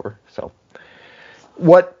over and over. So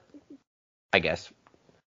I guess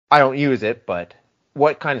I don't use it, but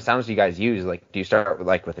what kind of sounds do you guys use? Like, do you start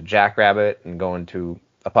with a jackrabbit and go into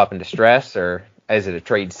a pup in distress, or is it a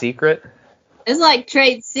trade secret? It's like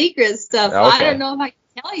trade secret stuff. Okay. I don't know if I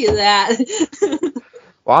can tell you that.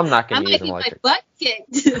 Well, I'm not going to use them like my butt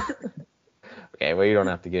kicked. Okay, well, you don't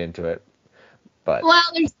have to get into it. But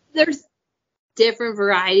there's different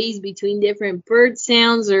varieties between different bird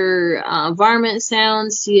sounds or varmint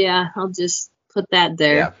sounds. Yeah, I'll just put that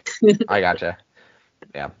there. Yeah, I gotcha.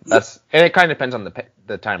 Yeah, and it kind of depends on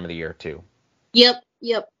the time of the year too. Yep.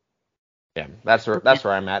 Yeah, that's where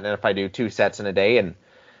I'm at. And if I do 2 sets in a day and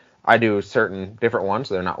I do certain different ones,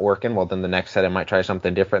 so they're not working, well, then the next set I might try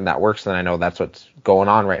something different that works. Then I know that's what's going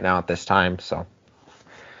on right now at this time. So.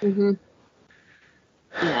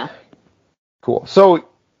 Yeah. Cool. So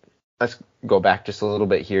let's go back just a little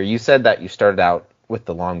bit here. You said that you started out with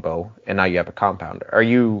the longbow and now you have a compounder. Are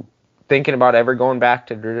you thinking about ever going back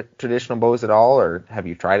to traditional bows at all, or have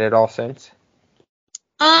you tried it all since?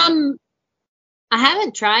 I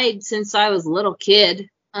haven't tried since I was a little kid.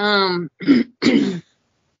 I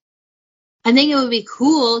think it would be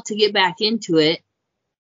cool to get back into it.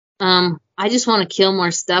 I just want to kill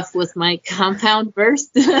more stuff with my compound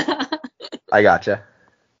first. I gotcha.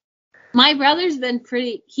 My brother's been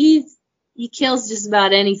he kills just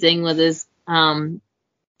about anything with his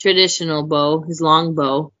traditional bow, his long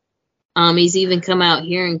bow. He's even come out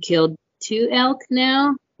here and killed 2 elk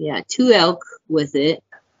now. Yeah, 2 elk with it,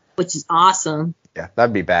 which is awesome. Yeah,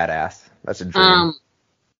 that'd be badass. That's a dream.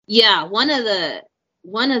 Yeah, one of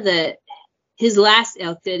his last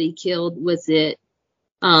elk that he killed with it,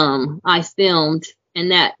 I filmed,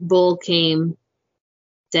 and that bull came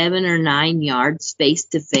 7 or 9 yards face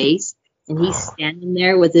to face, and he's standing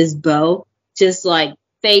there with his bow, just like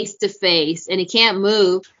face to face, and he can't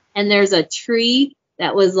move. And there's a tree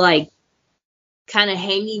that was like kind of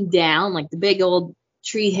hanging down, like the big old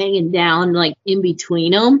tree hanging down, like in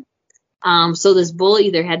between them. So this bull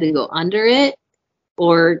either had to go under it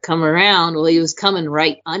or come around. Well, he was coming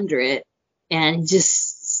right under it, and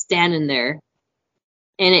just standing there.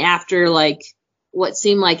 And after like what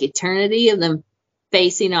seemed like eternity of them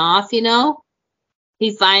facing off,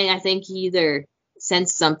 I think he either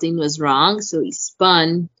sensed something was wrong, so he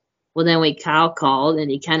spun. Well, then we cow called,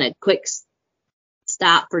 and he kind of quick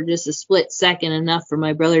stopped for just a split second, enough for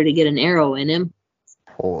my brother to get an arrow in him.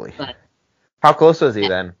 Holy. How close was he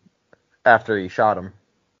then after you shot him?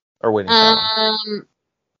 Or when you shot him?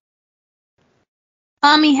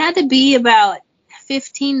 He had to be about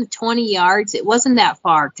 15 to 20 yards. It wasn't that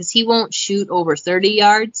far because he won't shoot over 30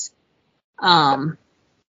 yards.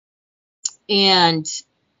 And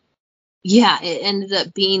yeah, it ended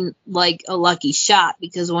up being like a lucky shot,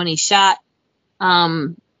 because when he shot,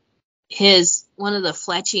 one of the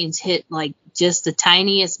fletchings hit like just the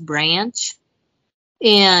tiniest branch,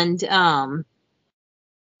 and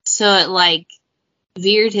so it like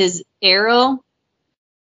veered his arrow.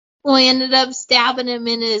 Well, he ended up stabbing him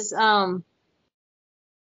in his in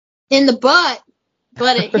the butt,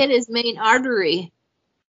 but it hit his main artery.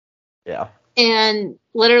 Yeah. And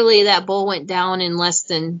literally that bull went down in less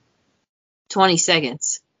than 20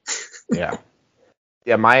 seconds. Yeah.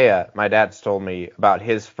 Yeah, my dad's told me about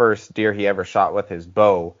his first deer he ever shot with his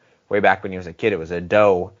bow way back when he was a kid. It was a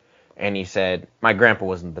doe, and he said my grandpa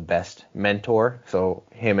wasn't the best mentor, so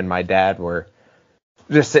him and my dad were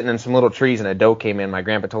just sitting in some little trees, and a doe came in. My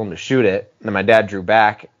grandpa told him to shoot it, and then my dad drew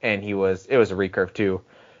back, and it was a recurve too,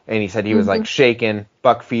 and he said he was like shaking,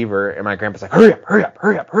 buck fever, and my grandpa's like, hurry up, hurry up,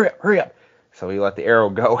 hurry up, hurry up, hurry up. So he let the arrow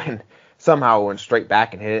go, and somehow it went straight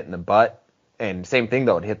back and hit it in the butt. And same thing,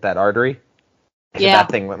 though, it hit that artery. So Yeah.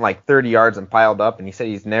 that thing went like 30 yards and piled up, and he said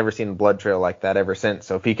he's never seen a blood trail like that ever since.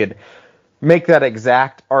 So if he could make that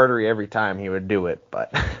exact artery every time, he would do it.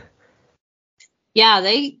 But Yeah,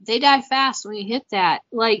 they die fast when you hit that.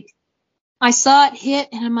 Like, I saw it hit,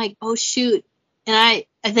 and I'm like, oh, shoot. And I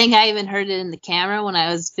think I even heard it in the camera when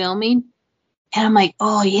I was filming. And I'm like,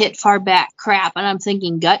 oh, he hit far back. Crap. And I'm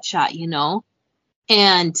thinking gut shot, you know.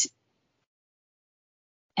 And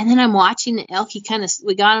then I'm watching the elk.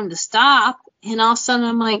 We got him to stop. And all of a sudden,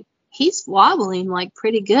 I'm like, he's wobbling like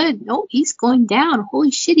pretty good. No, he's going down.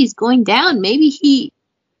 Holy shit, he's going down. Maybe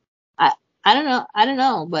I don't know. I don't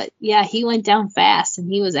know. But yeah, he went down fast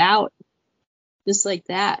and he was out just like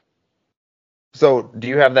that. so do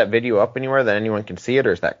you have that video up anywhere that anyone can see it,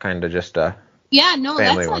 or is that kind of just a Yeah, no,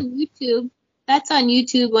 family that's one? on YouTube. That's on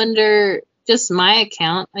YouTube under just my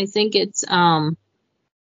account. I think it's Theresa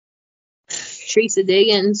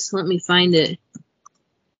Dighans. Let me find it.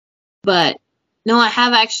 But no, I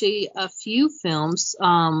have actually a few films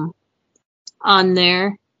on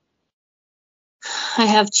there. I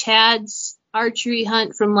have Chad's archery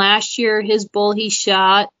hunt from last year, his bull he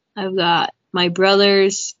shot. I've got my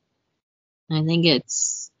brother's. I think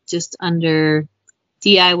it's just under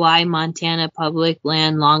DIY Montana Public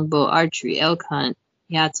Land Longbow Archery Elk Hunt.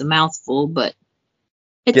 Yeah, it's a mouthful, but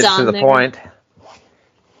it's Gets on to the there. point.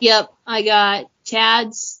 Yep, I got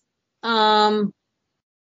Chad's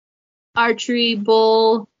archery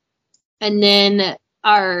bull, and then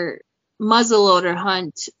our muzzleloader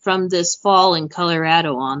hunt from this fall in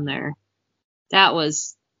Colorado on there.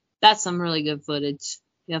 That's some really good footage.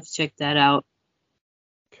 You have to check that out.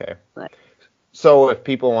 Okay. But So if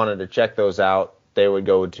people wanted to check those out, they would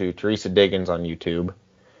go to Theresa Dighans on YouTube.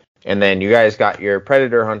 And then you guys got your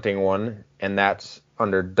predator hunting one, and that's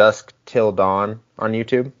under Dusk Till Dawn on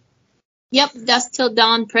YouTube. yep, Dusk Till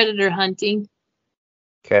Dawn predator hunting.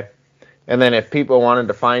 Okay. And then if people wanted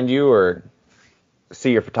to find you or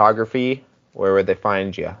see your photography, where would they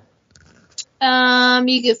find you?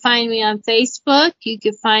 You could find me on Facebook. You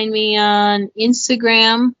could find me on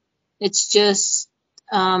Instagram. It's just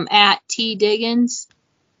at T Dighans.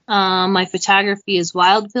 My photography is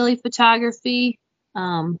Wild Philly Photography.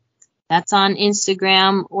 That's on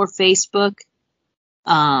Instagram or Facebook.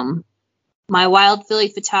 My Wild Philly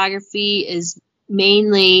Photography is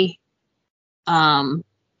mainly my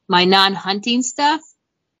non-hunting stuff.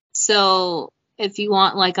 So if you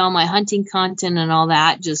want like all my hunting content and all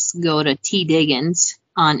that, just go to T Dighans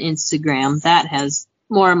on Instagram. That has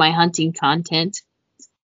more of my hunting content.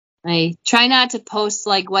 I try not to post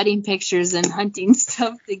like wedding pictures and hunting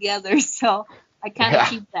stuff together, so I kind of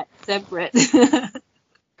keep that separate.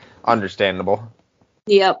 Understandable.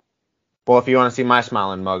 Yep. Well, if you want to see my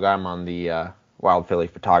smiling mug, I'm on the Wild Philly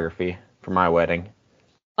Photography for my wedding.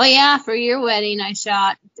 Oh yeah, for your wedding I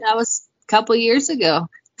shot. That was a couple years ago.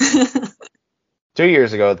 2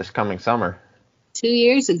 years ago this coming summer. 2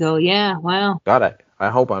 years ago, yeah. Wow. Got it. I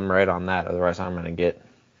hope I'm right on that, otherwise I'm going to get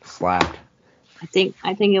slapped. I think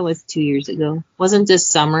it was 2 years ago. Wasn't this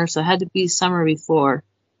summer, so it had to be summer before.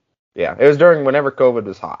 Yeah, it was during whenever COVID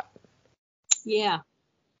was hot. Yeah.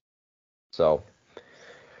 So,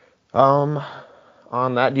 on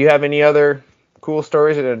that, do you have any other cool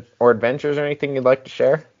stories or adventures or anything you'd like to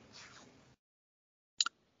share?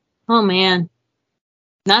 Oh man.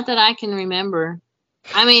 Not that I can remember.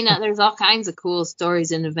 I mean, there's all kinds of cool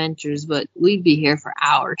stories and adventures, but we'd be here for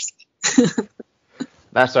hours.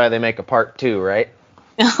 That's why they make a part 2, right?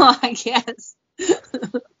 Oh, I guess.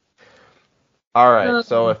 All right.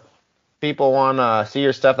 So if people want to see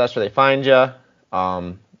your stuff, that's where they find you.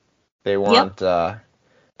 They want to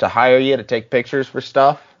hire you to take pictures for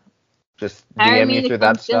stuff. Just Hire DM me you to through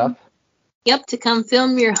come that stuff. Yep, to come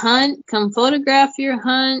film your hunt, come photograph your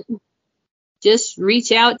hunt. Just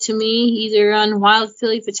reach out to me either on Wild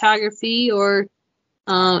Philly Photography or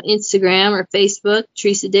Instagram or Facebook,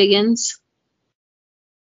 Theresa Dighans.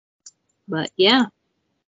 But yeah,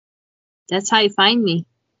 that's how you find me.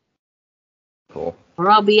 Cool. Or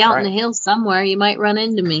I'll be out in the hills somewhere. You might run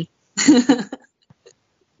into me.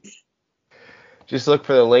 Just look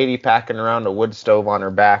for the lady packing around a wood stove on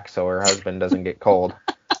her back so her husband doesn't get cold.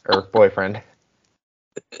 Or boyfriend.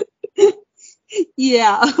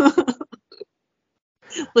 Yeah.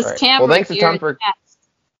 With camera well, thanks a ton gear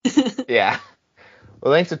for yeah.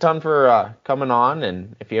 Well, thanks a ton for coming on,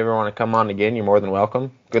 and if you ever want to come on again, you're more than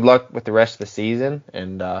welcome. Good luck with the rest of the season,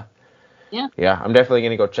 and yeah, I'm definitely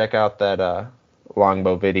gonna go check out that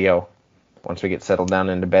longbow video once we get settled down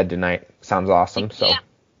into bed tonight. Sounds awesome. So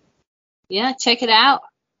yeah, check it out.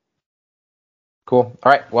 cool.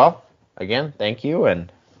 All right. Well, again, thank you,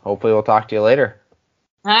 and hopefully we'll talk to you later.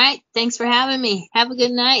 All right. Thanks for having me. Have a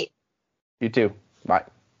good night. You too. Bye.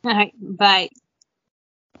 All right. Bye.